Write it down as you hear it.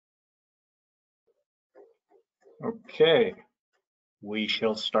Okay, we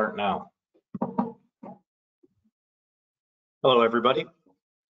shall start now. Hello, everybody.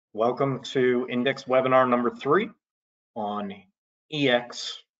 Welcome to Index webinar number 3 on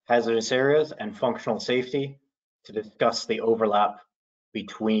EX, hazardous areas, and functional safety to discuss the overlap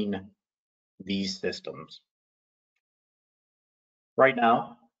between these systems. Right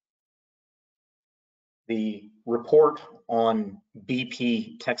now, the report on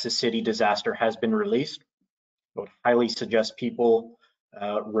BP Texas City disaster has been released. I would highly suggest people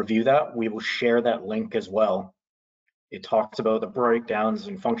review that. We will share that link as well. It talks about the breakdowns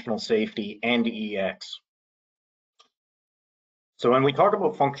in functional safety and EX. So when we talk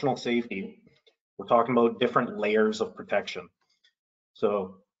about functional safety, we're talking about different layers of protection.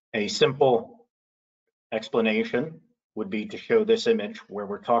 So a simple explanation would be to show this image where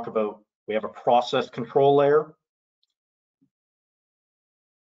we're talking about, we have a process control layer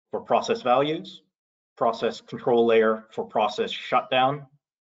for process values, process control layer for process shutdown.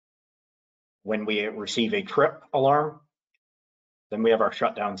 When we receive a trip alarm, then we have our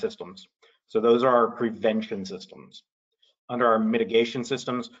shutdown systems. So those are our prevention systems. Under our mitigation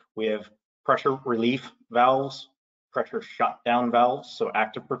systems, we have pressure relief valves, pressure shutdown valves, so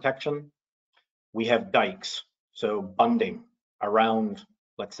active protection. We have dikes, so bunding around,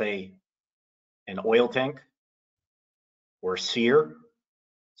 let's say, an oil tank or sear.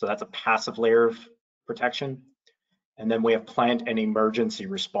 So that's a passive layer of protection. And then we have plant and emergency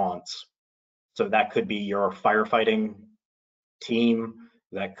response. So that could be your firefighting team,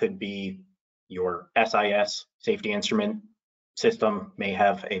 that could be your SIS, safety instrument system, may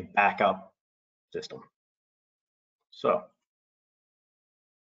have a backup system. So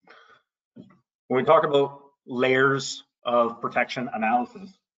when we talk about layers of protection analysis,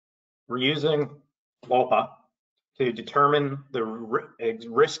 we're using LOPA to determine the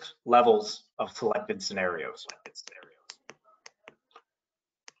risk levels of selected scenarios.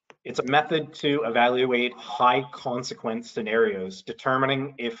 It's a method to evaluate high consequence scenarios,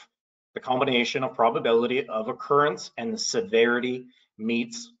 determining if the combination of probability of occurrence and the severity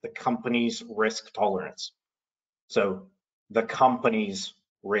meets the company's risk tolerance. So the company's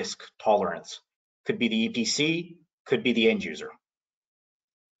risk tolerance could be the EPC, could be the end user.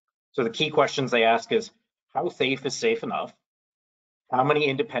 So the key questions they ask is, how safe is safe enough? How many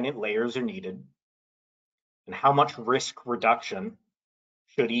independent layers are needed? And how much risk reduction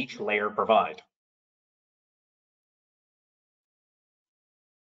should each layer provide?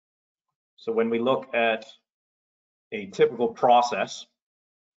 So when we look at a typical process,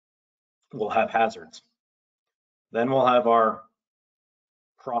 we'll have hazards. Then we'll have our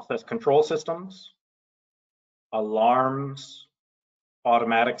process control systems, alarms,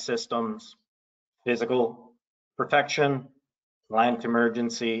 automatic systems, physical protection, plant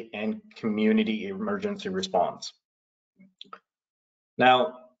emergency, and community emergency response.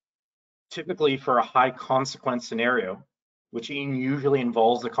 Now, typically for a high consequence scenario, which usually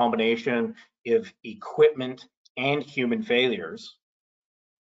involves a combination of equipment and human failures,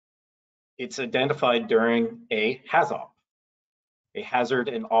 it's identified during a HAZOP, a hazard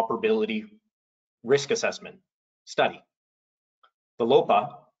and operability risk assessment study. The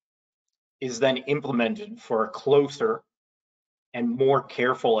LOPA is then implemented for a closer and more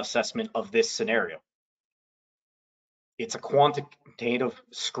careful assessment of this scenario. It's a quantitative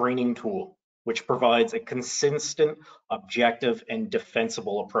screening tool, which provides a consistent, objective, and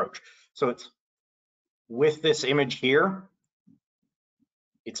defensible approach. So it's with this image here,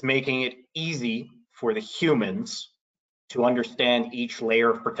 it's making it easy for the humans to understand each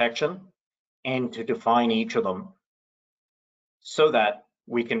layer of protection and to define each of them so that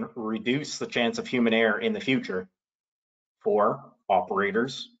we can reduce the chance of human error in the future for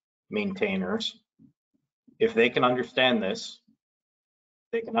operators, maintainers. If they can understand this,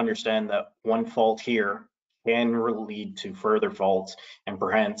 they can understand that one fault here can lead to further faults and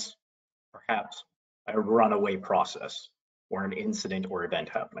perhaps a runaway process or an incident or event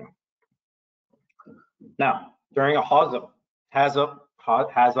happening. Now, during a hazard,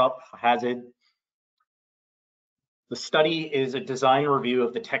 the study is a design review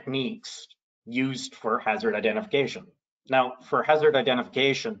of the techniques used for hazard identification. Now, for hazard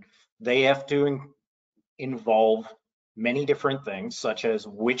identification, they have to involve many different things, such as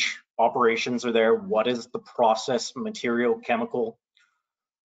which operations are there, what is the process, material, chemical,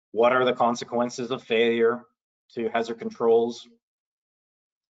 what are the consequences of failure to hazard controls,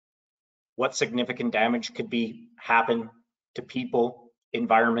 what significant damage could happen to people,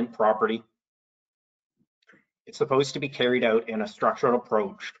 environment, property. It's supposed to be carried out in a structured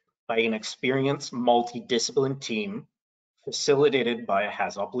approach by an experienced multidisciplinary team facilitated by a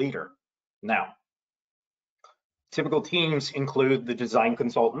HAZOP leader. Now, Typical teams include the design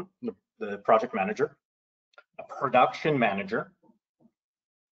consultant, the project manager, a production manager,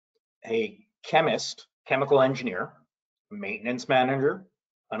 a chemist, chemical engineer, a maintenance manager,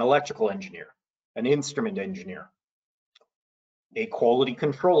 an electrical engineer, an instrument engineer, a quality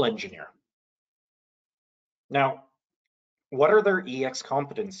control engineer. Now, what are their EX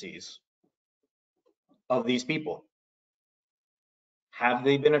competencies of these people? Have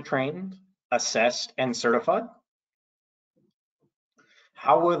they been trained, assessed, and certified?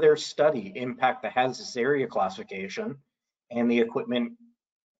 How will their study impact the hazardous area classification and the equipment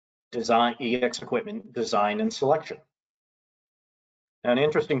design, EX equipment design and selection? Now, an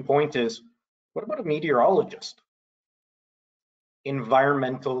interesting point is, what about a meteorologist?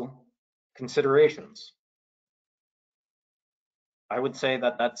 Environmental considerations. I would say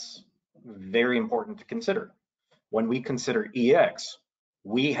that that's very important to consider. When we consider EX,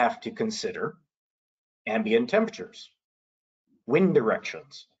 we have to consider ambient temperatures, wind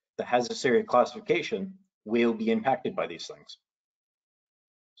directions. The hazardous area classification will be impacted by these things.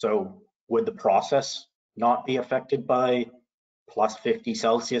 So would the process not be affected by plus 50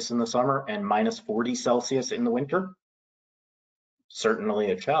 Celsius in the summer and minus 40 Celsius in the winter? Certainly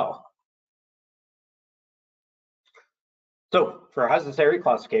it shall. So for hazardous area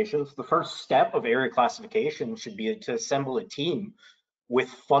classifications, the first step of area classification should be to assemble a team with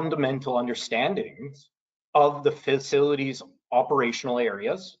fundamental understandings of the facility's operational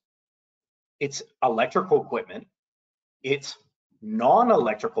areas, its electrical equipment, its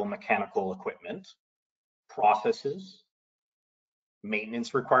non-electrical mechanical equipment, processes,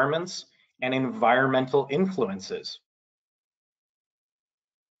 maintenance requirements, and environmental influences.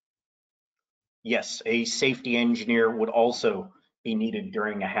 Yes, a safety engineer would also be needed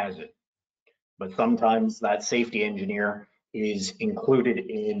during a hazard, but sometimes that safety engineer is included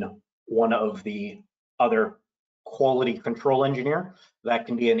in one of the other quality control engineer. That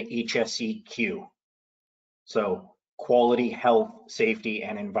can be an HSEQ. So quality, health, safety,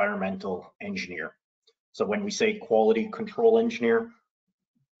 and environmental engineer. So when we say quality control engineer,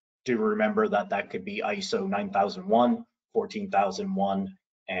 do remember that that could be ISO 9001, 14001,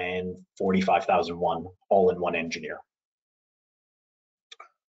 and 45001, all in one engineer.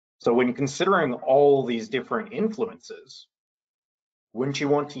 So when considering all these different influences, wouldn't you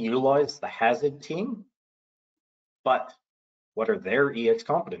want to utilize the hazard team? But what are their EX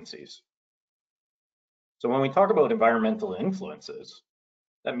competencies? So when we talk about environmental influences,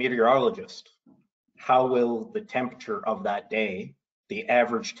 that meteorologist, how will the temperature of that day, the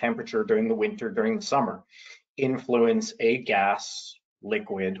average temperature during the winter, during the summer, influence a gas,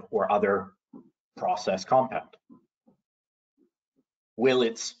 liquid, or other process compound? Will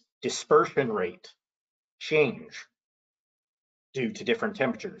its dispersion rate change due to different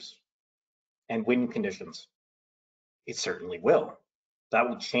temperatures and wind conditions? It certainly will. That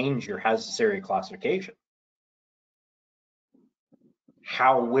will change your hazardous area classification.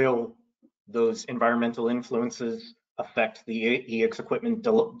 How will those environmental influences affect the EX equipment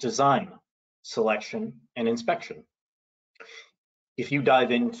design, selection, and inspection? If you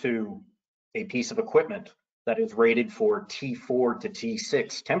dive into a piece of equipment that is rated for T4 to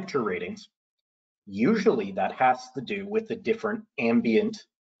T6 temperature ratings, usually that has to do with the different ambient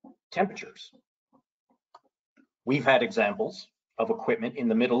temperatures. We've had examples of equipment in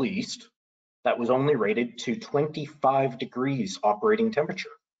the Middle East that was only rated to 25 degrees operating temperature.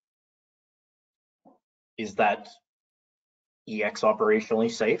 Is that EX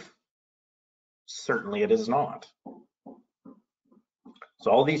operationally safe? Certainly it is not. So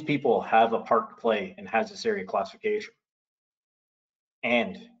all these people have a part to play in hazardous area classification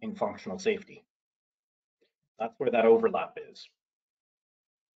and in functional safety. That's where that overlap is.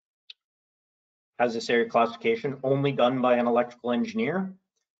 Hazardous area classification only done by an electrical engineer?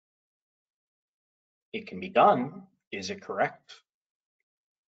 It can be done. Is it correct?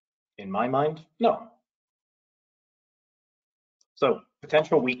 In my mind, no. So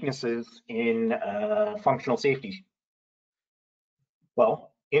potential weaknesses in functional safety.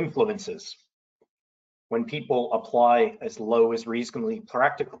 Well, influences. When people apply as low as reasonably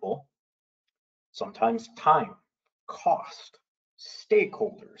practicable, sometimes time, cost,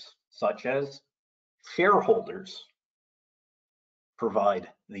 stakeholders, such as shareholders, provide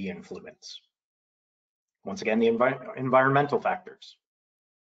the influence. Once again, the environmental factors.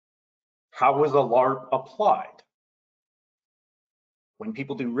 How was a LARP applied? When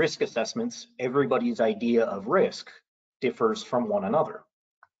people do risk assessments, everybody's idea of risk differs from one another.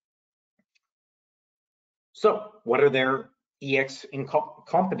 So what are their EX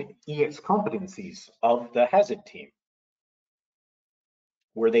competencies of the hazard team?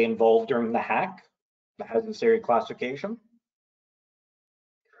 Were they involved during the hack, the hazardous area classification.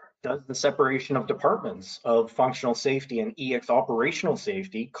 Does the separation of departments of functional safety and EX operational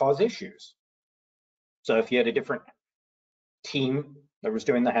safety cause issues? So if you had a different team that was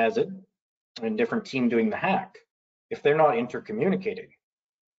doing the hazard and a different team doing the hack, if they're not intercommunicating,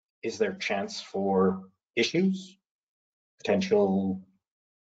 is there chance for issues, potential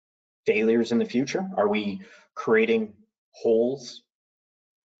failures in the future? Are we creating holes?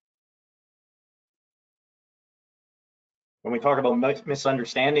 When we talk about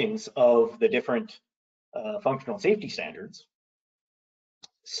misunderstandings of the different functional safety standards,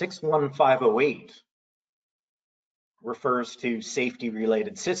 61508 refers to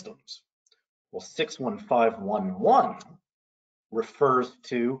safety-related systems. Well, 61511 refers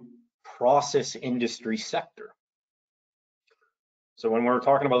to process industry sector. So when we're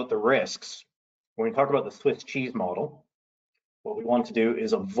talking about the risks, when we talk about the Swiss cheese model, what we want to do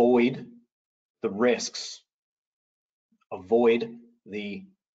is avoid the risks, avoid the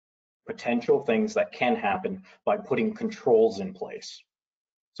potential things that can happen by putting controls in place.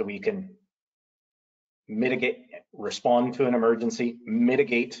 So we can mitigate, respond to an emergency,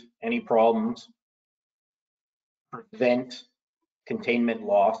 mitigate any problems, prevent containment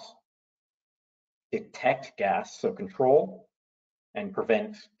loss, detect gas, so control, and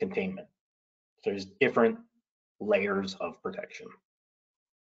prevent containment. So there's different layers of protection.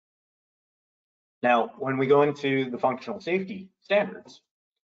 Now, when we go into the functional safety standards,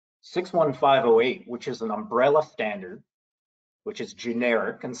 61508, which is an umbrella standard, which is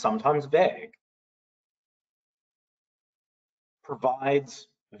generic and sometimes vague, provides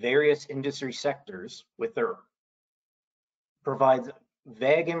various industry sectors with provides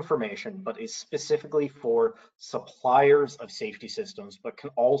vague information, but is specifically for suppliers of safety systems, but can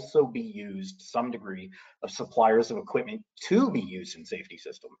also be used to some degree of suppliers of equipment to be used in safety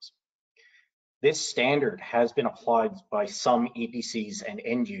systems. This standard has been applied by some EPCs and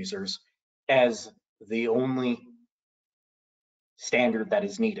end users as the only standard that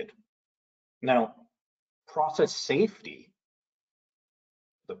is needed. Now, process safety,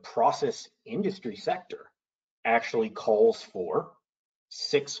 the process industry sector, actually calls for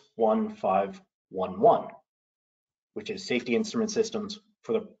 61511, which is safety instrument systems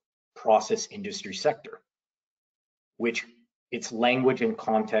for the process industry sector, which its language and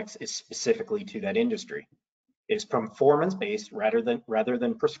context is specifically to that industry. It is performance-based rather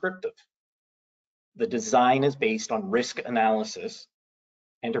than prescriptive. The design is based on risk analysis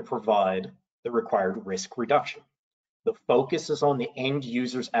and to provide the required risk reduction. The focus is on the end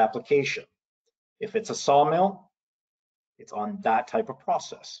user's application. If it's a sawmill, it's on that type of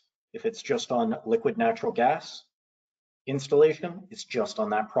process. If it's just on liquid natural gas installation, it's just on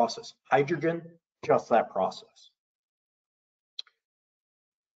that process. Hydrogen, just that process.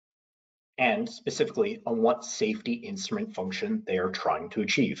 And specifically on what safety instrument function they are trying to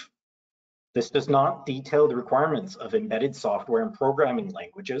achieve. This does not detail the requirements of embedded software and programming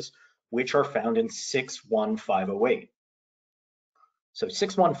languages, which are found in 61508. So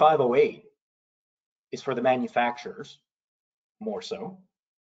 61508 is for the manufacturers, more so,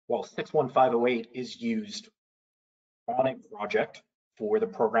 while 61508 is used on a project for the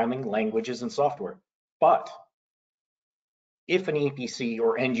programming languages and software. But if an EPC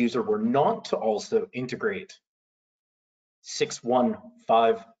or end user were not to also integrate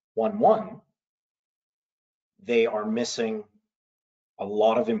 61511, they are missing a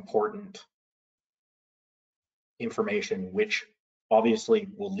lot of important information, which obviously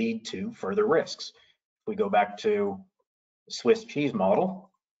will lead to further risks. If we go back to the Swiss cheese model,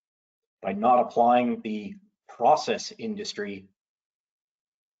 by not applying the process industry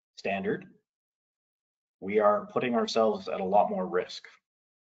standard, we are putting ourselves at a lot more risk.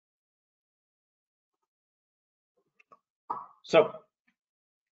 So,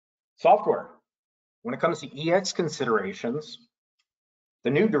 software. When it comes to EX considerations,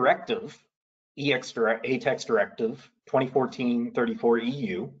 the new directive, ATEX directive 2014-34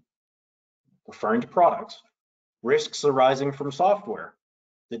 EU, referring to products, risks arising from software,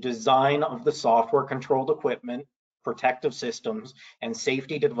 the design of the software controlled equipment, protective systems, and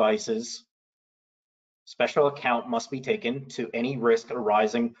safety devices. Special account must be taken to any risk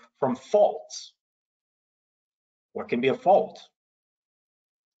arising from faults. What can be a fault?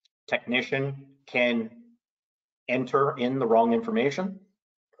 Technician can enter in the wrong information,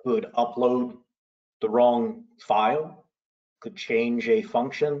 could upload the wrong file, could change a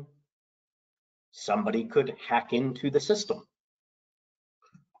function. Somebody could hack into the system.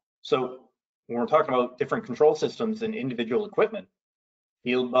 So when we're talking about different control systems and individual equipment,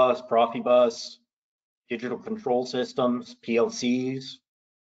 field bus, Profibus, digital control systems, PLCs,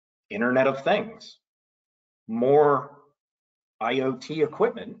 Internet of Things, more IoT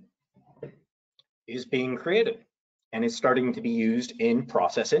equipment is being created and is starting to be used in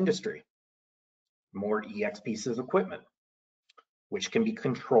process industry. More EX pieces of equipment, which can be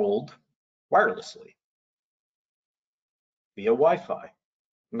controlled wirelessly via Wi-Fi.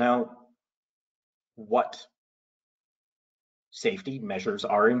 Now, what safety measures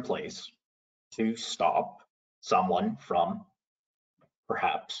are in place to stop someone from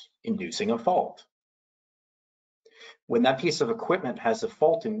perhaps inducing a fault? When that piece of equipment has a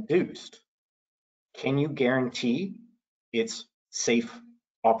fault induced, can you guarantee its safe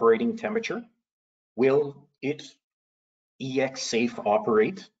operating temperature? Will it EX safe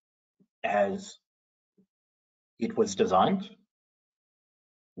operate as it was designed?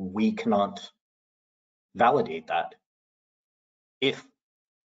 We cannot validate that. If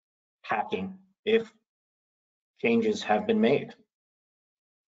changes have been made.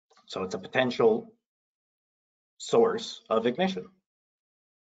 So it's a potential source of ignition.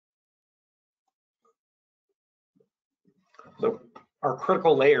 So our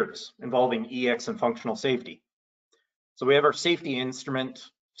critical layers involving EX and functional safety. So we have our safety instrument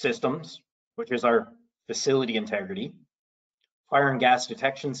systems, which is our facility integrity, fire and gas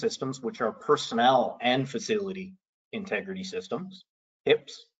detection systems, which are personnel and facility integrity systems,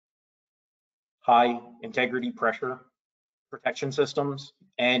 HIPS, high integrity pressure protection systems,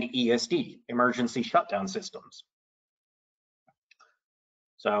 and ESD, emergency shutdown systems.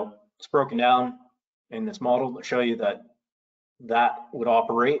 So it's broken down in this model to show you that would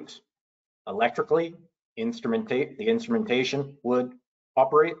operate electrically. The instrumentation would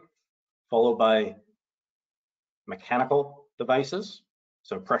operate, followed by mechanical devices,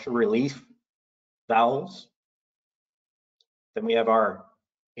 so pressure relief valves. Then we have our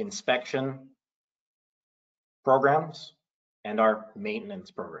inspection programs and our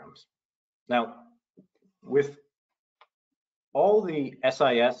maintenance programs. Now, with all the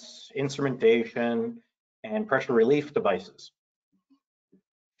SIS, instrumentation, and pressure relief devices,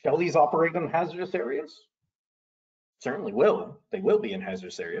 shall these operate in hazardous areas? Certainly will. They will be in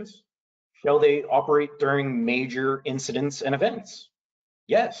hazardous areas. Shall they operate during major incidents and events?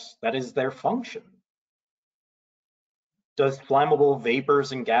 Yes, that is their function. Does flammable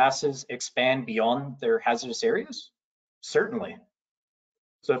vapors and gases expand beyond their hazardous areas? Certainly.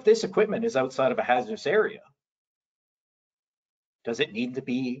 So if this equipment is outside of a hazardous area, does it need to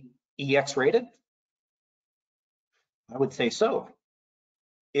be EX rated? I would say so.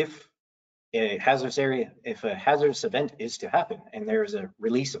 If a hazardous event is to happen and there is a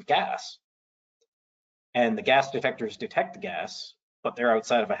release of gas and the gas detectors detect the gas, but they're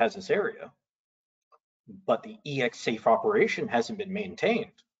outside of a hazardous area, but the EX safe operation hasn't been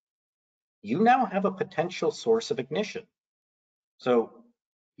maintained, you now have a potential source of ignition. So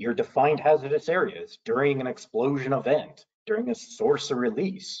your defined hazardous areas during an explosion event, during a source of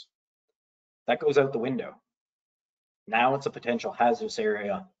release, that goes out the window. Now it's a potential hazardous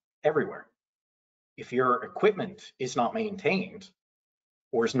area everywhere. If your equipment is not maintained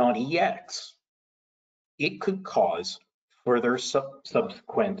or is not EX, it could cause further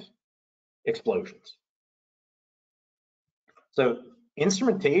subsequent explosions. So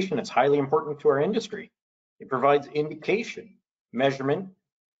instrumentation is highly important to our industry. It provides indication, measurement,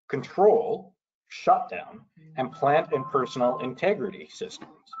 control, shutdown, and plant and personal integrity systems.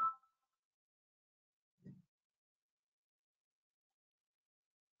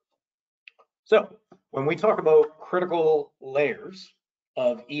 So when we talk about critical layers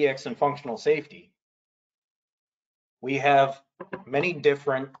of EX and functional safety, we have many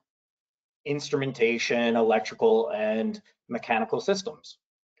different instrumentation, electrical, and mechanical systems.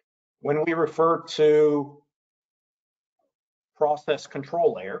 When we refer to process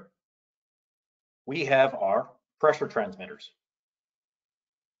control layer, we have our pressure transmitters.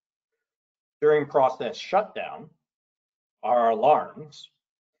 During process shutdown, our alarms,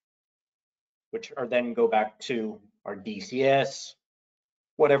 which are then go back to our DCS,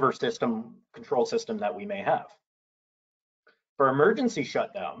 whatever system, control system that we may have. For emergency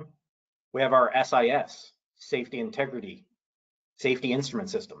shutdown, we have our SIS, safety integrity, safety instrument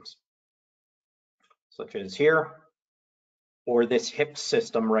systems, such as here, or this HIP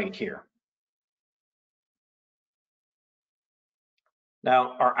system right here.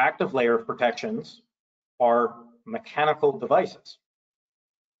 Now, our active layer of protections are mechanical devices.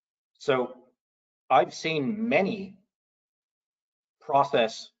 So I've seen many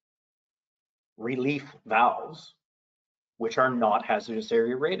process relief valves which are not hazardous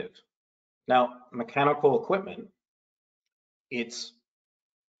area rated. Now, mechanical equipment, its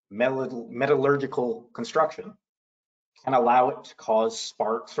metallurgical construction can allow it to cause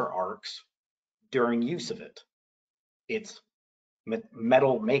sparks or arcs during use of it. Its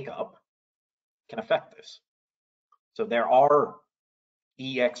metal makeup can affect this. So there are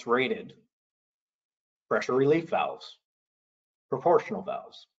EX rated pressure relief valves, proportional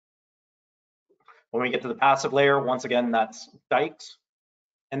valves. When we get to the passive layer, once again, that's dikes,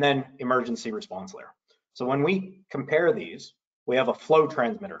 and then emergency response layer. So when we compare these, we have a flow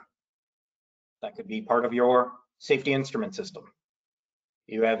transmitter. That could be part of your safety instrument system.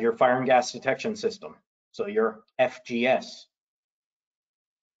 You have your fire and gas detection system, so your FGS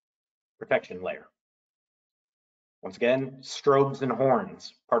protection layer. Once again, strobes and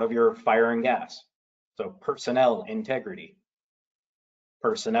horns, part of your fire and gas. So personnel integrity,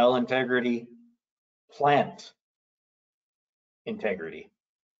 plant integrity.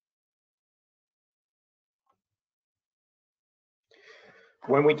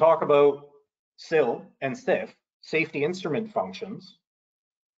 When we talk about SIL and SIF, safety instrument functions,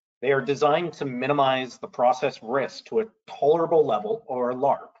 they are designed to minimize the process risk to a tolerable level or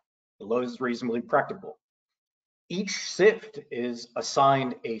LARP. The low is reasonably practicable. Each SIF is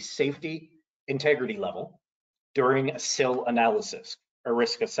assigned a safety integrity level during a SIL analysis or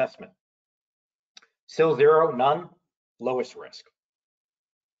risk assessment. SIL 0, none, lowest risk.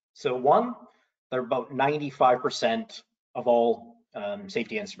 SIL 1, they're about 95% of all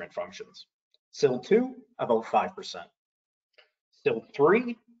safety instrument functions. SIL 2, about 5%. SIL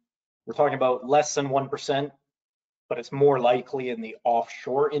 3, we're talking about less than 1%, but it's more likely in the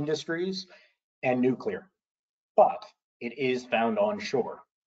offshore industries and nuclear. But it is found onshore,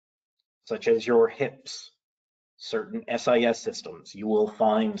 such as your HIPs, certain SIS systems. You will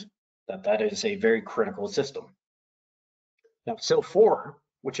find that that is a very critical system. Now, SIL 4,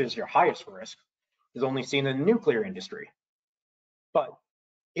 which is your highest risk, is only seen in the nuclear industry. But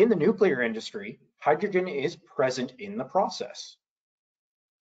in the nuclear industry, hydrogen is present in the process.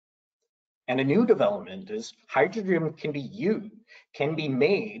 And a new development is hydrogen can be used,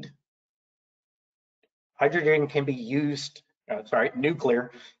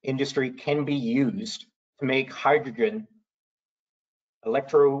 nuclear industry can be used to make hydrogen and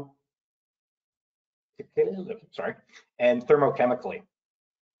thermochemically.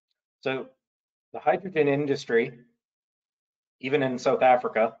 So the hydrogen industry, even in South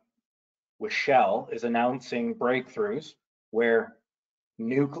Africa, with Shell, is announcing breakthroughs where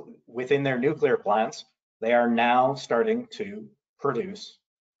within their nuclear plants, they are now starting to produce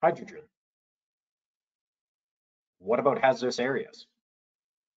hydrogen. What about hazardous areas?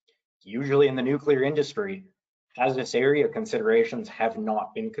 Usually in the nuclear industry, hazardous area considerations have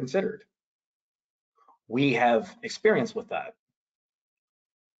not been considered. We have experience with that.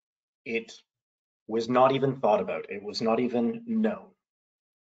 It was not even thought about. It was not even known.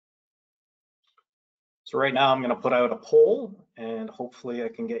 So right now I'm going to put out a poll and hopefully I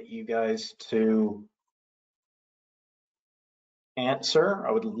can get you guys to answer.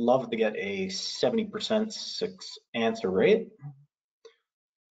 I would love to get a 70% answer rate.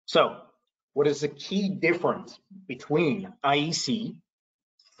 So what is the key difference between IEC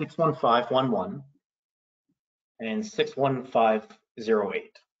 61511 and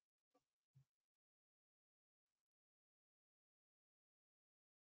 61508?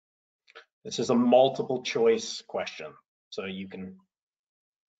 This is a multiple choice question, so you can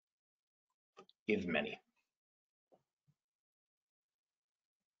give many.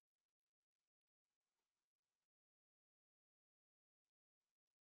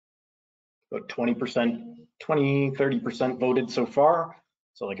 About 20%, 30% voted so far.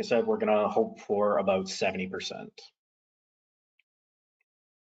 So like I said, we're gonna hope for about 70%.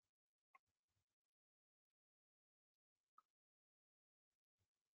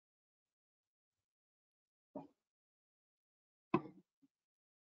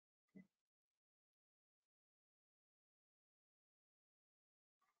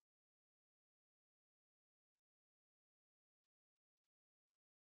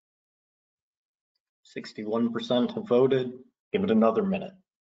 %61% have voted. Give it another minute.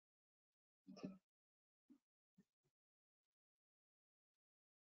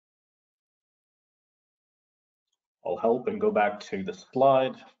 I'll help and go back to the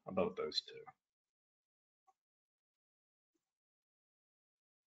slide about those two.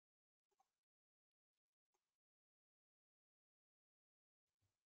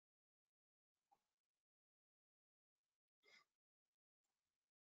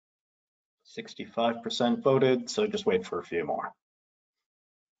 %65% voted, so just wait for a few more.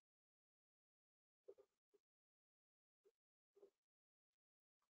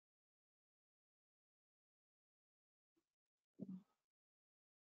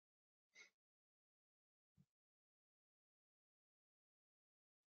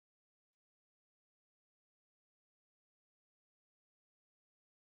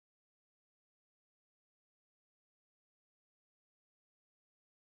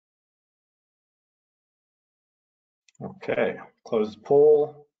 Okay, close the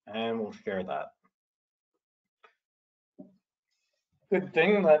poll and we'll share that. Good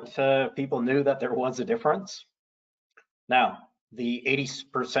thing that people knew that there was a difference. Now, the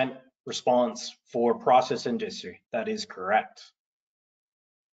 80% response for process industry, that is correct.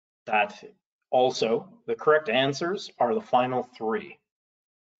 That also, the correct answers are the final three.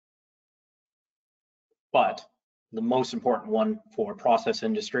 But the most important one for process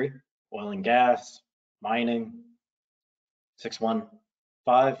industry, oil and gas, mining,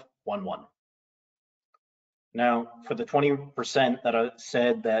 61511. Now, for the 20% that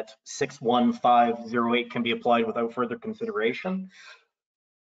said that 61508 can be applied without further consideration,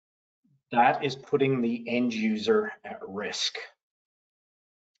 that is putting the end user at risk.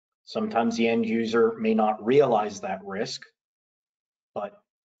 Sometimes the end user may not realize that risk, but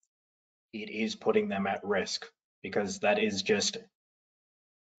it is putting them at risk because that is just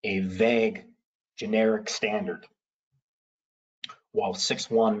a vague generic standard. While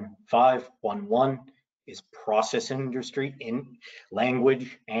 61511 is process industry in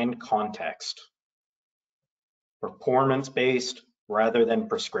language and context. Performance-based rather than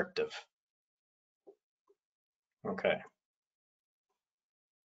prescriptive. Okay.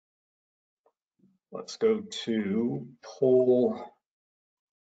 Let's go to poll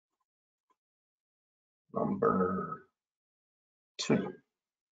number 2.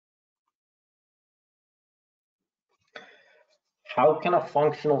 How can a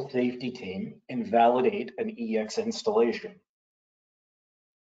functional safety team invalidate an EX installation?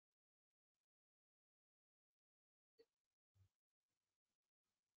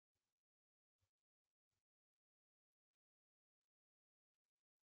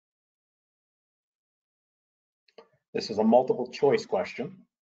 This is a multiple choice question.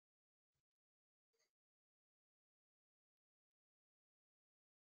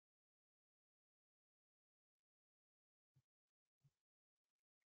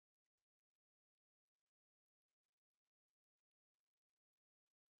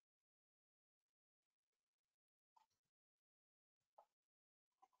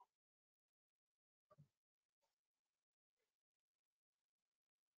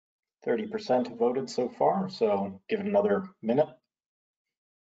 %30 have voted so far, so give it another minute.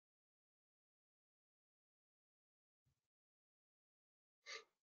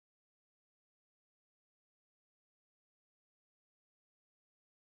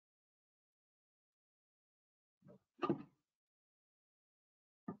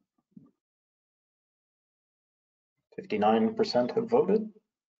 %59 have voted.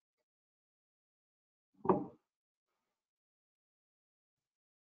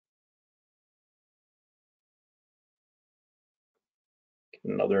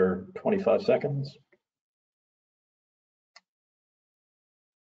 Another 25 seconds.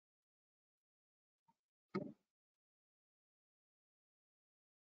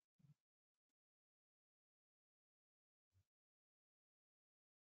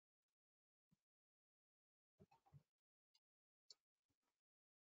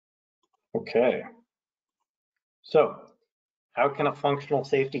 Okay. So, how can a functional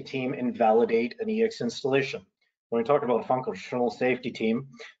safety team invalidate an EX installation? When we talk about a functional safety team,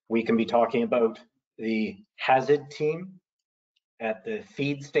 we can be talking about the hazard team at the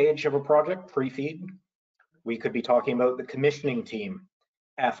feed stage of a project, pre-feed. We could be talking about the commissioning team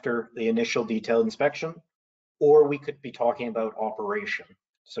after the initial detailed inspection, or we could be talking about operation.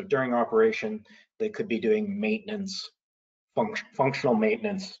 So during operation, they could be doing maintenance, functional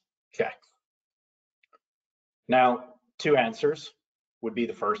maintenance checks. Now, two answers would be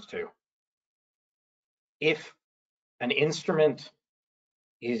the first two. If an instrument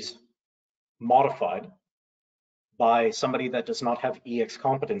is modified by somebody that does not have EX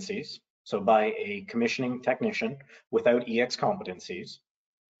competencies, so by a commissioning technician without EX competencies,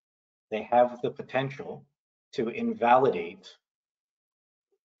 they have the potential to invalidate.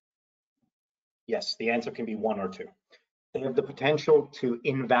 Yes, the answer can be one or two. They have the potential to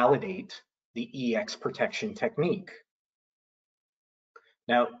invalidate the EX protection technique.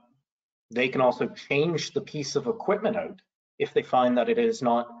 Now, they can also change the piece of equipment out if they find that it is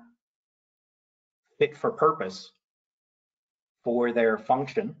not fit for purpose for their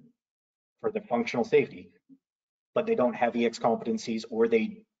function, for the functional safety, but they don't have EX competencies or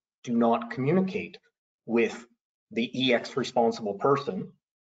they do not communicate with the EX responsible person.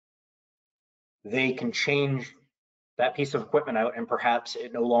 They can change that piece of equipment out and perhaps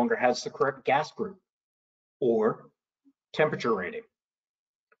it no longer has the correct gas group or temperature rating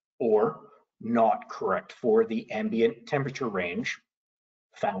or not correct for the ambient temperature range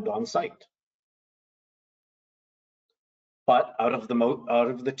found on site. But out of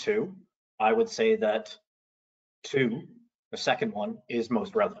the two, I would say that 2, the second one, is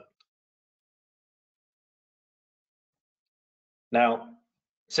most relevant. Now,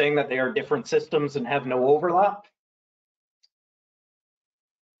 saying that they are different systems and have no overlap,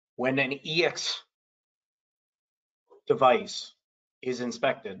 when an EX device is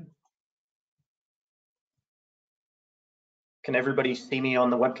inspected, can everybody see me on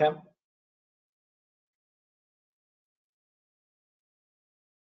the webcam?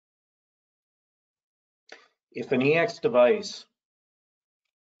 If an EX device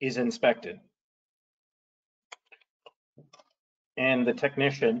is inspected and the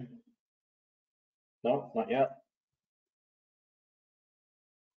technician, no, not yet.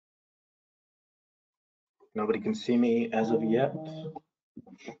 Nobody can see me as of yet.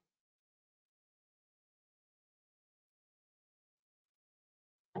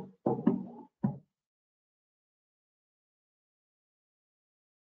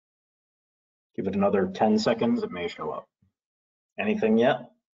 Give it another 10 seconds, it may show up. Anything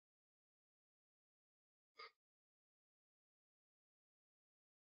yet?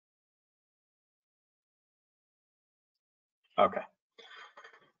 Okay.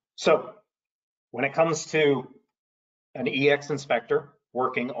 So when it comes to an EX inspector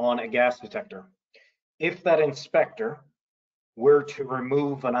working on a gas detector, if that inspector were to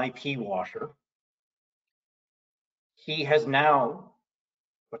remove an IP washer, he has now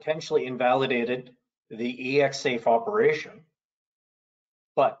potentially invalidated the EX safe operation.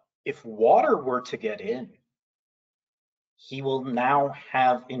 But if water were to get in, he will now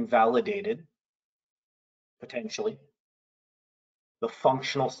have invalidated, potentially, the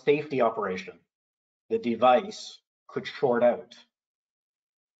functional safety operation. The device could short out.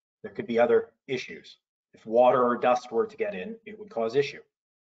 There could be other issues. If water or dust were to get in, it would cause issue.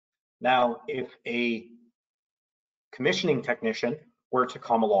 Now, if a commissioning technician were to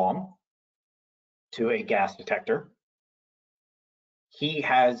come along to a gas detector, he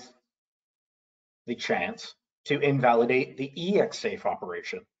has the chance to invalidate the EX safe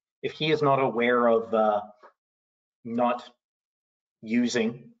operation. If he is not aware of not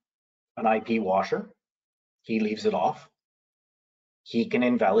using an IP washer, he leaves it off, he can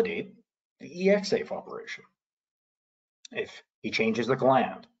invalidate the EX safe operation. If he changes the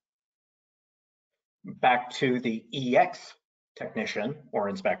gland, back to the EX technician or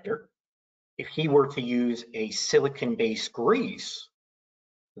inspector, if he were to use a silicon-based grease,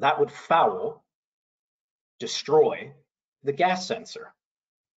 that would foul, destroy the gas sensor.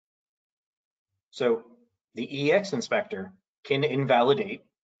 So the EX inspector can invalidate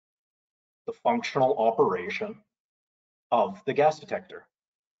the functional operation of the gas detector.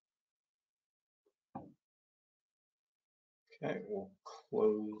 Okay, we'll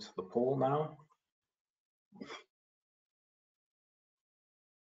close the poll now.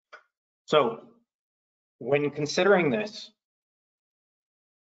 So when considering this,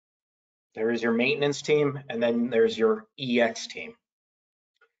 there is your maintenance team and then there's your EX team.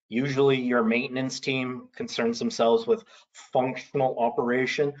 Usually your maintenance team concerns themselves with functional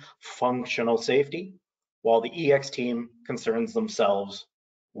operation, functional safety, while the EX team concerns themselves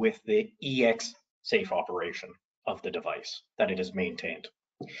with the EX safe operation of the device, that it is maintained.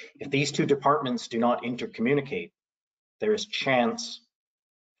 If these two departments do not intercommunicate, there is chance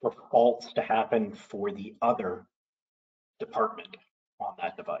for faults to happen for the other department on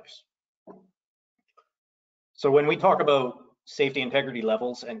that device. So when we talk about safety integrity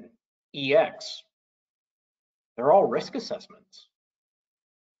levels and EX, they're all risk assessments.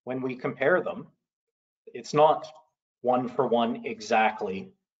 When we compare them, it's not one for one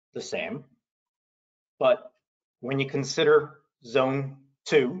exactly the same, but when you consider zone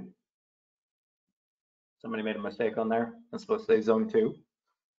 2, somebody made a mistake on there, I'm supposed to say zone 2,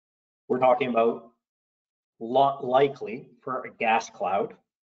 we're talking about likely for a gas cloud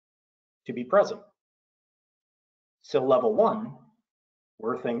to be present. So level 1,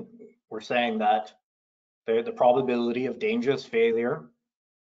 we're saying that the probability of dangerous failure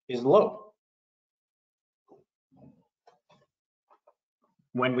is low.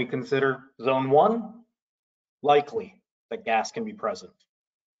 When we consider zone 1, likely that gas can be present.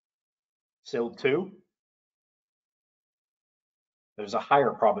 SIL 2, there's a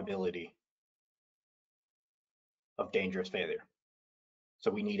higher probability of dangerous failure.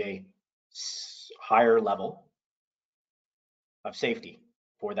 So we need a higher level of safety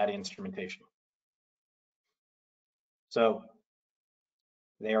for that instrumentation. So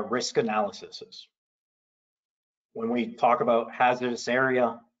they are risk analyses. When we talk about hazardous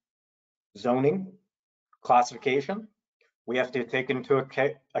area zoning classification, we have to take into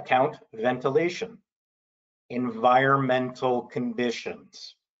account ventilation, environmental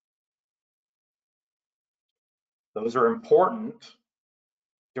conditions. Those are important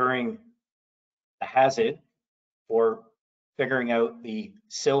during a hazard for figuring out the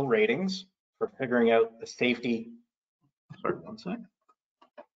SIL ratings, for figuring out the safety. Sorry, one sec.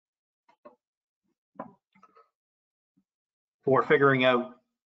 For figuring out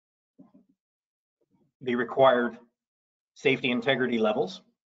the required safety integrity levels,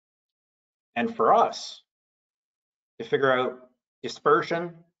 and for us to figure out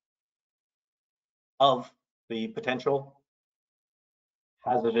dispersion of the potential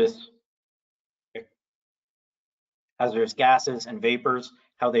hazardous gases and vapors,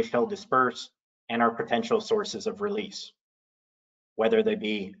 how they shall disperse, and our potential sources of release, whether they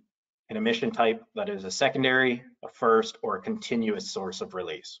be an emission type that is a secondary, a first, or a continuous source of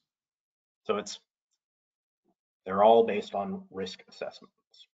release. So they're all based on risk assessments.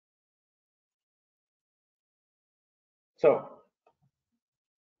 So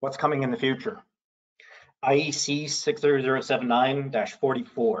what's coming in the future? IEC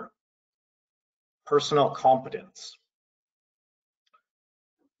 60079-44, personal competence.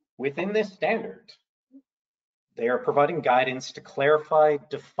 Within this standard, they are providing guidance to clarify,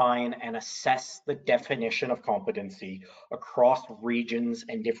 define, and assess the definition of competency across regions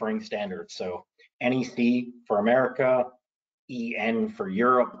and differing standards. So NEC for America, EN for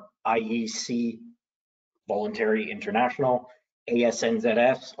Europe, IEC, Voluntary International,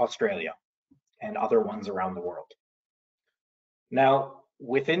 ASNZS, Australia, and other ones around the world. Now,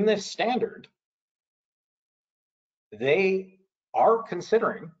 within this standard, they are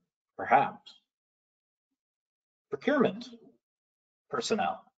considering, perhaps, procurement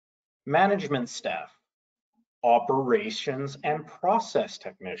personnel, management staff, operations and process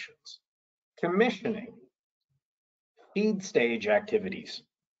technicians, commissioning, feed stage activities,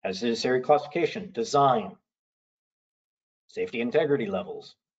 hazardous area classification, design, safety integrity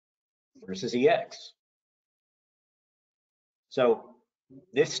levels versus EX. So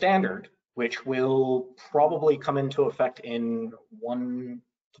this standard, which will probably come into effect in 1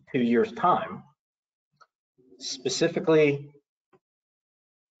 to 2 years' time, specifically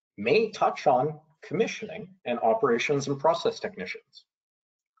may touch on commissioning and operations and process technicians.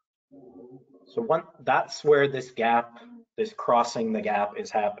 So that's where this gap, this crossing the gap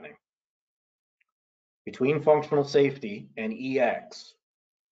is happening. Between functional safety and EX,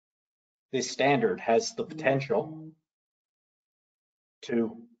 this standard has the potential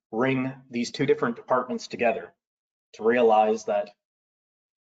to bring these two different departments together, to realize that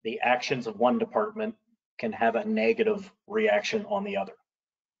the actions of one department can have a negative reaction on the other.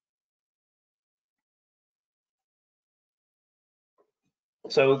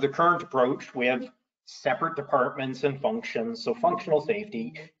 So the current approach, we have separate departments and functions. So functional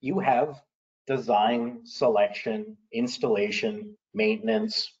safety, you have design, selection, installation,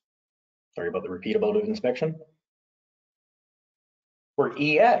 maintenance. Sorry about the repeatability of inspection. For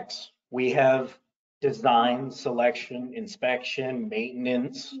EX, we have design, selection, inspection,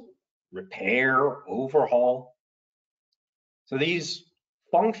 maintenance, repair, overhaul. So these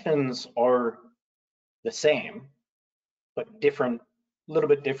functions are the same, but different, a little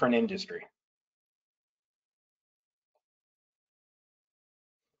bit different industry.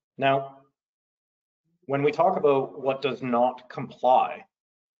 Now, when we talk about what does not comply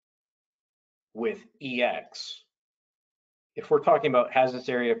with EX, if we're talking about hazardous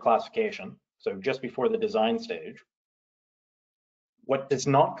area classification, so just before the design stage, what does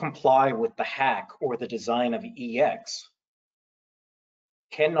not comply with the hack or the design of EX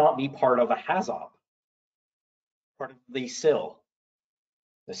cannot be part of a HAZOP, part of the SIL,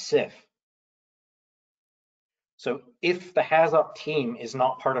 the SIF. So if the HAZOP team is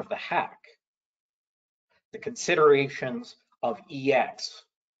not part of the hack, the considerations of EX,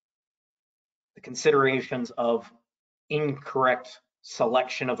 the considerations of incorrect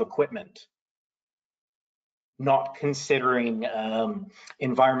selection of equipment, not considering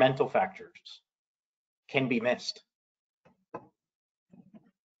environmental factors, can be missed.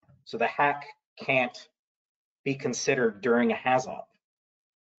 So the hack can't be considered during a HAZOP.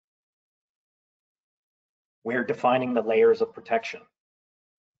 We're defining the layers of protection.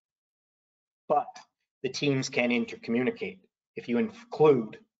 But the teams can intercommunicate. If you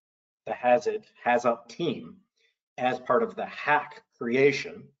include the HAZOP team as part of the hack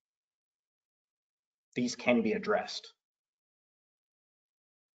creation, these can be addressed.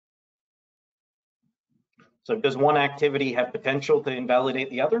 So does one activity have potential to invalidate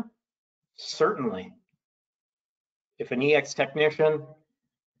the other? Certainly. If an EX technician,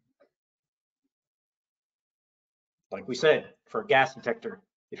 like we said, for a gas detector,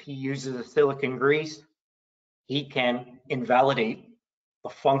 if he uses a silicone grease, he can invalidate the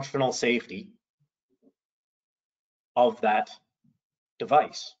functional safety of that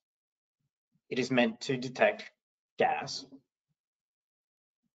device. It is meant to detect gas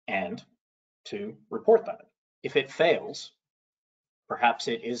and to report that. If it fails, perhaps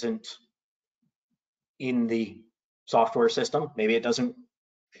it isn't in the software system, maybe it doesn't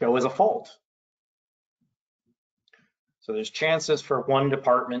show as a fault. So there's chances for one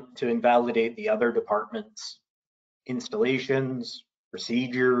department to invalidate the other department's installations,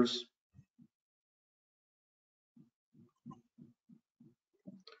 procedures.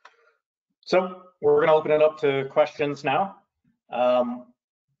 So we're going to open it up to questions now.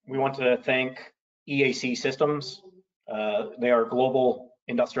 We want to thank EAC Systems. They are global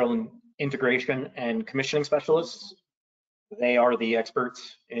industrial integration and commissioning specialists. They are the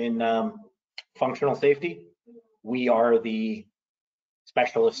experts in functional safety. We are the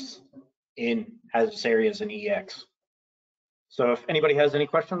specialists in hazardous areas and EX. So if anybody has any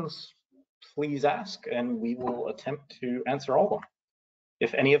questions, please ask and we will attempt to answer all of them.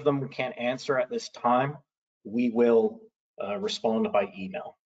 If any of them we can't answer at this time, we will respond by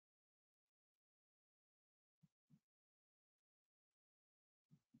email.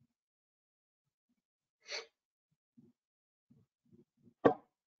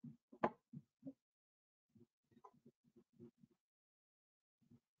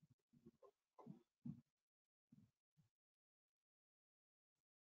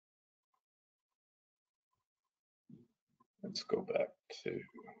 Let's go back to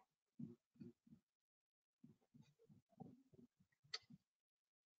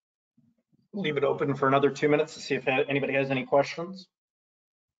leave it open for another 2 minutes to see if anybody has any questions.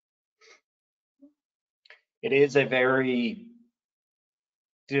 It is a very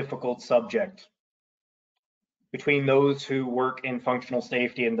difficult subject. Between those who work in functional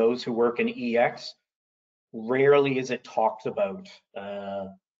safety and those who work in EX, rarely is it talked about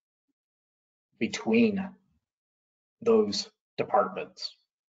between those departments.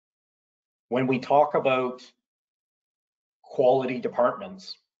 When we talk about quality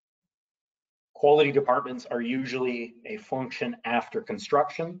departments are usually a function after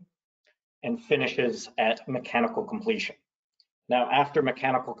construction and finishes at mechanical completion. Now, after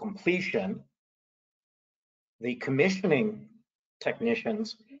mechanical completion, the commissioning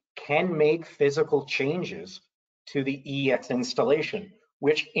technicians can make physical changes to the EX installation,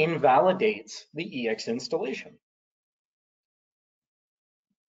 which invalidates the EX installation.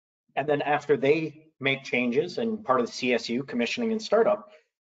 And then after they make changes and part of the CSU, commissioning and startup,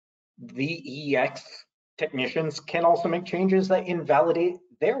 the EX technicians can also make changes that invalidate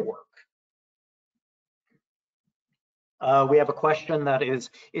their work. We have a question that is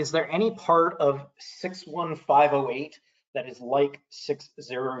there any part of 61508 that is like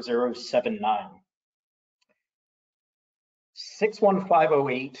 60079?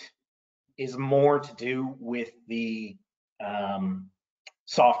 61508 is more to do with the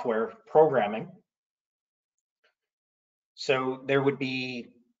software programming. So there would be,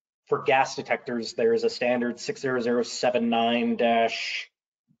 for gas detectors, there is a standard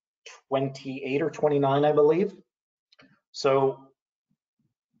 60079-28 or 29, I believe. So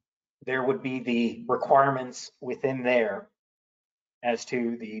there would be the requirements within there as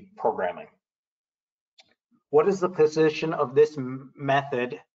to the programming. What is the position of this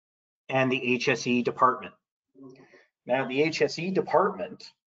method and the HSE department? Now, the HSE department,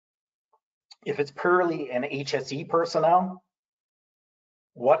 if it's purely an HSE personnel,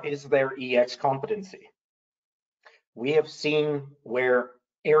 what is their EX competency? We have seen where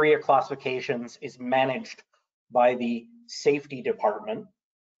area classifications is managed by the safety department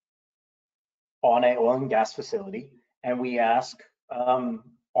on an oil and gas facility, and we ask,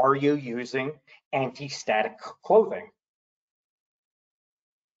 are you using anti-static clothing?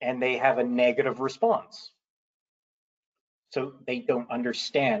 And they have a negative response. So they don't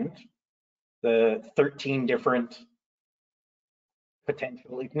understand the 13 different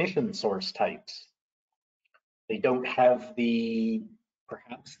potential ignition source types. They don't have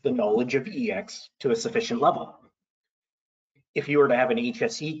perhaps the knowledge of EX to a sufficient level. If you were to have an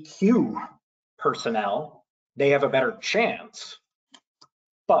HSEQ personnel, they have a better chance,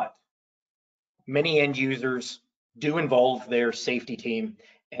 but many end users do involve their safety team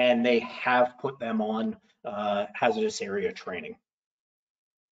and they have put them on hazardous area training.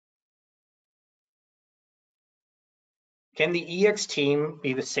 Can the EX team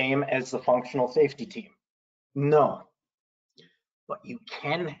be the same as the functional safety team? No, but you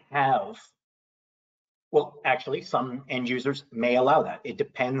can have, well, actually some end users may allow that. It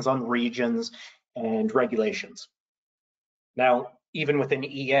depends on regions and regulations. Now, even within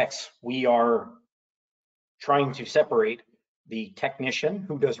EX, we are trying to separate the technician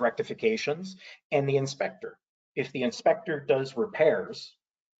who does rectifications and the inspector. if the inspector does repairs,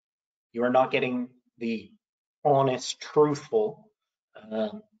 you are not getting the honest, truthful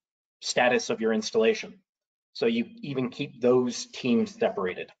status of your installation. So you even keep those teams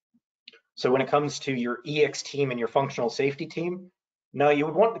separated. So when it comes to your EX team and your functional safety team, no, you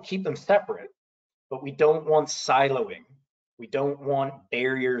would want to keep them separate, but we don't want siloing. We don't want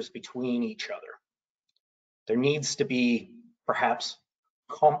barriers between each other. There needs to be perhaps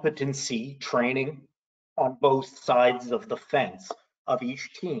competency training on both sides of the fence of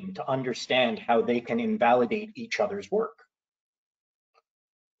each team to understand how they can invalidate each other's work.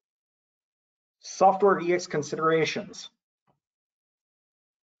 Software EX considerations.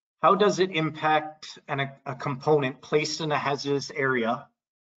 How does it impact a component placed in a hazardous area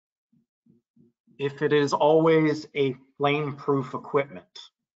if it is always a flame-proof equipment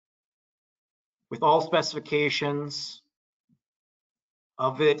with all specifications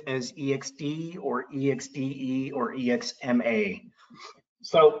of it as EXD or EXDE or EXMA?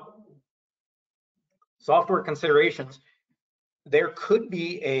 So software considerations, there could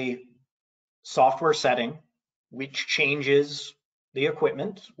be a software setting which changes the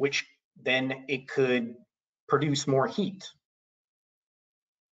equipment, which then it could produce more heat.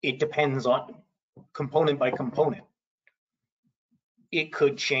 It depends on component by component. It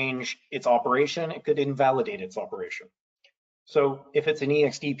could change its operation, it could invalidate its operation. So if it's an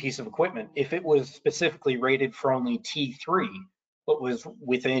EXD piece of equipment, if it was specifically rated for only T3, but was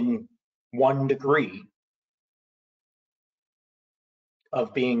within 1 degree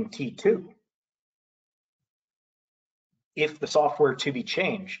of being T2, if the software to be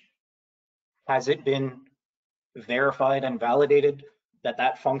changed, has it been verified and validated that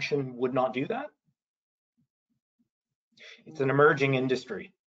that function would not do that? It's an emerging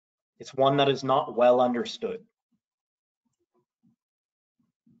industry. It's one that is not well understood.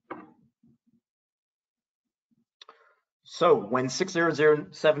 So when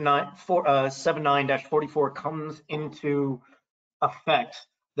 60079-44 comes into effect,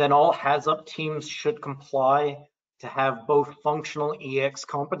 then all HAZUP teams should comply to have both functional EX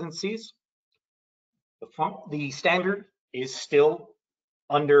competencies. The standard is still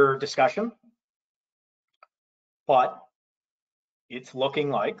under discussion, but it's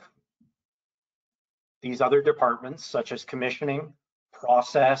looking like these other departments, such as commissioning,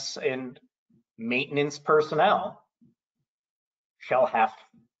 process, and maintenance personnel, shall have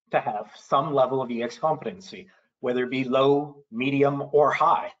to have some level of EX competency, whether it be low, medium, or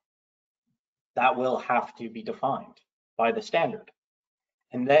high. That will have to be defined by the standard.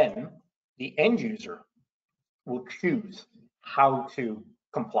 And then the end user will choose how to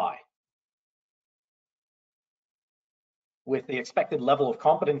comply. With the expected level of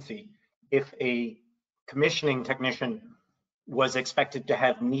competency, if a commissioning technician was expected to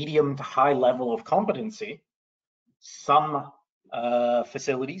have medium to high level of competency, some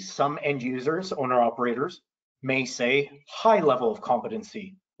facilities, some end users, owner operators may say high level of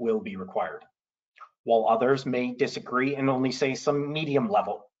competency will be required, while others may disagree and only say some medium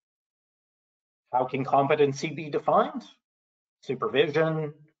level. How can competency be defined?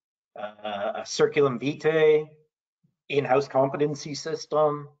 Supervision, a curriculum vitae, in-house competency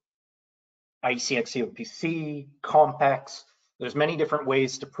system, IECEx COPC, COMPEX. There's many different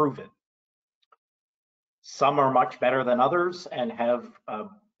ways to prove it. Some are much better than others and have a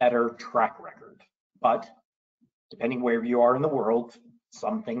better track record, but depending where you are in the world,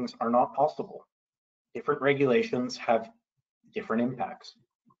 some things are not possible. Different regulations have different impacts.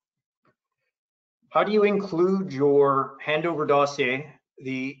 How do you include your handover dossier,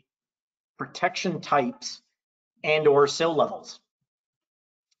 the protection types and/or sill levels?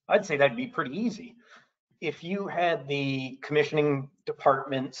 I'd say that'd be pretty easy. If you had the commissioning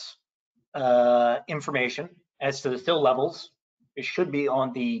department's information as to the sill levels, it should be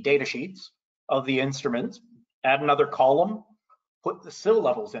on the data sheets of the instruments. Add another column, put the sill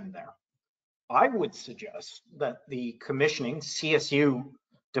levels in there. I would suggest that the commissioning CSU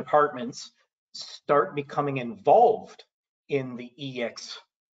departments start becoming involved in the EX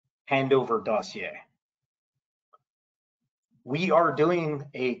handover dossier. We are doing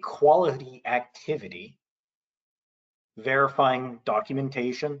a quality activity verifying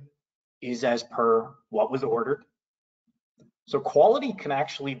documentation is as per what was ordered. So quality can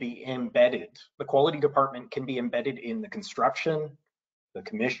actually be embedded. The quality department can be embedded in the construction, the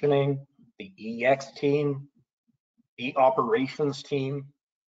commissioning, the EX team, the operations team.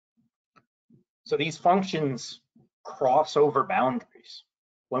 So these functions cross over boundaries.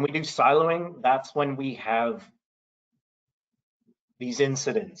 When we do siloing, that's when we have these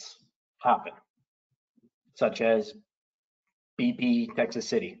incidents happen, such as BP, Texas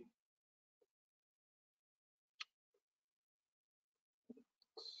City.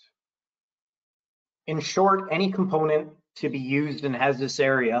 In short, any component to be used in hazardous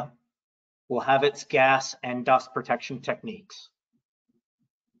area will have its gas and dust protection techniques.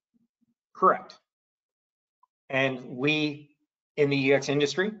 Correct. And we in the EX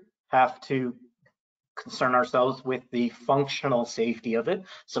industry have to concern ourselves with the functional safety of it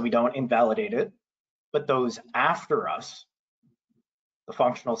so we don't invalidate it. But those after us, the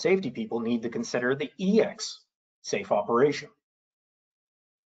functional safety people, need to consider the EX safe operation.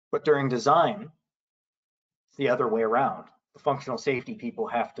 But during design, it's the other way around. The functional safety people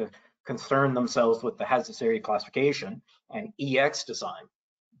have to concern themselves with the hazardous area classification and EX design.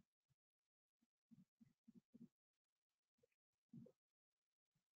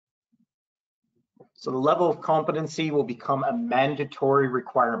 So the level of competency will become a mandatory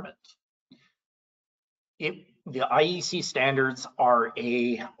requirement. The IEC standards are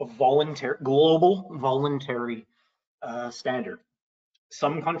a global voluntary standard.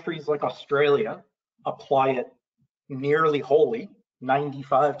 Some countries like Australia apply it nearly wholly,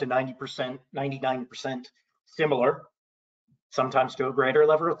 95 to 90%, 99% similar, sometimes to a greater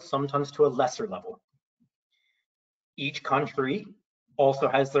level, sometimes to a lesser level. Each country also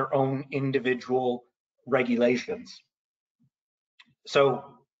has their own individual regulations. So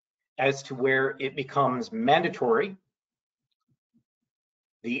as to where it becomes mandatory,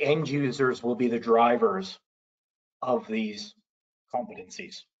 the end users will be the drivers of these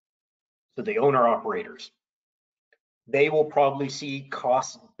competencies. So the owner operators, they will probably see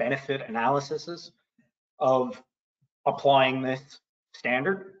cost benefit analyses of applying this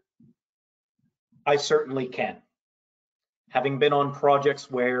standard. I certainly can. Having been on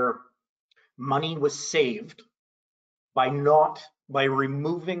projects where money was saved by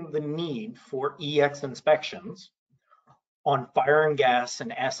removing the need for EX inspections on fire and gas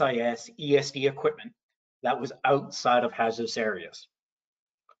and SIS ESD equipment that was outside of hazardous areas.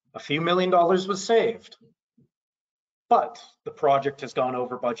 A few $1 million was saved, but the project has gone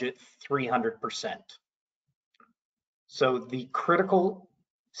over budget 300%. So the critical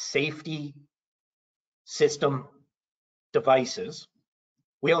safety system devices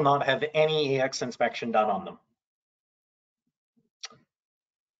will not have any EX inspection done on them.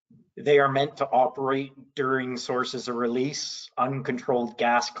 They are meant to operate during sources of release, uncontrolled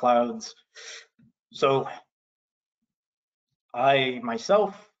gas clouds. So I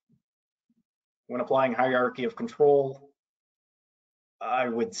myself, when applying hierarchy of control, I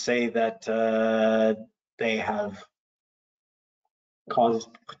would say that they have caused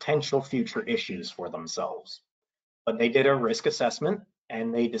potential future issues for themselves. But they did a risk assessment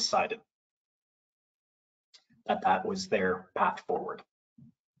and they decided that that was their path forward.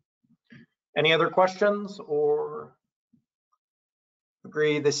 Any other questions or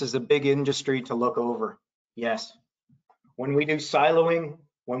agree this is a big industry to look over? Yes. When we do siloing,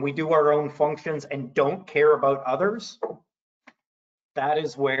 when we do our own functions and don't care about others, that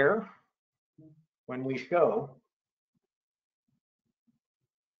is where, when we show,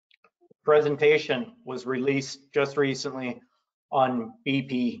 presentation was released just recently on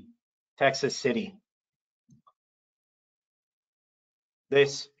BP, Texas City.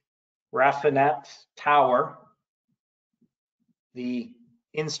 This raffinette tower, the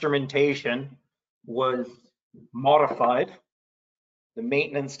instrumentation was modified. The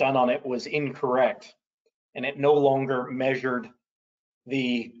maintenance done on it was incorrect, and it no longer measured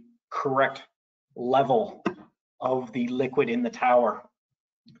the correct level of the liquid in the tower.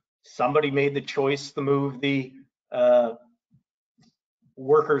 Somebody made the choice to move the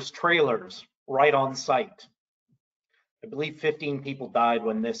workers' trailers right on site. I believe 15 people died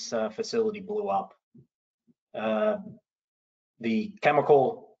when this facility blew up. The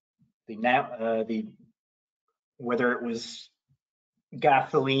chemical, whether it was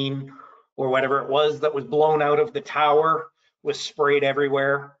gasoline or whatever it was that was blown out of the tower, was sprayed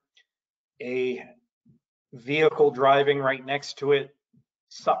everywhere. A vehicle driving right next to it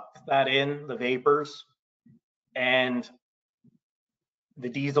sucked that in, the vapors, and the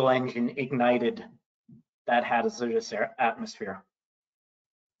diesel engine ignited that hazardous atmosphere.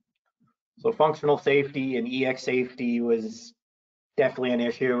 So functional safety and EX safety was definitely an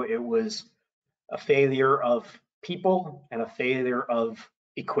issue. It was a failure of people and a failure of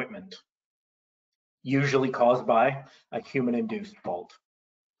equipment, usually caused by a human-induced fault,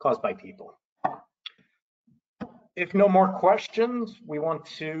 caused by people. If no more questions, we want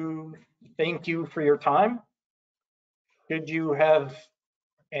to thank you for your time. Should you have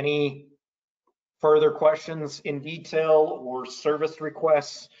any further questions in detail or service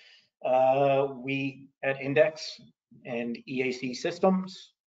requests, we at Index and EAC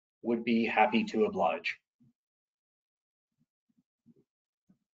Systems would be happy to oblige.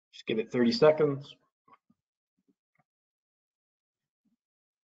 Just give it 30 seconds.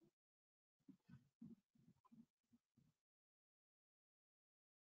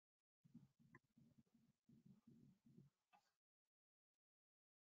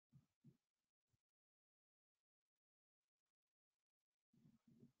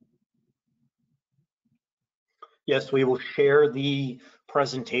 Yes, we will share the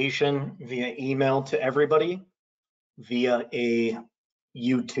presentation via email to everybody via a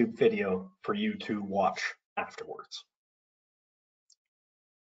YouTube video for you to watch afterwards.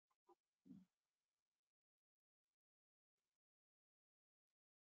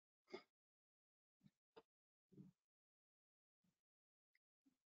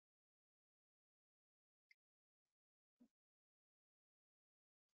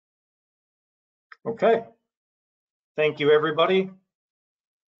 Okay. Thank you, everybody.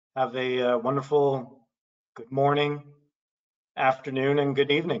 Have a wonderful good morning, afternoon, and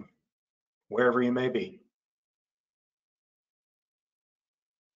good evening, wherever you may be.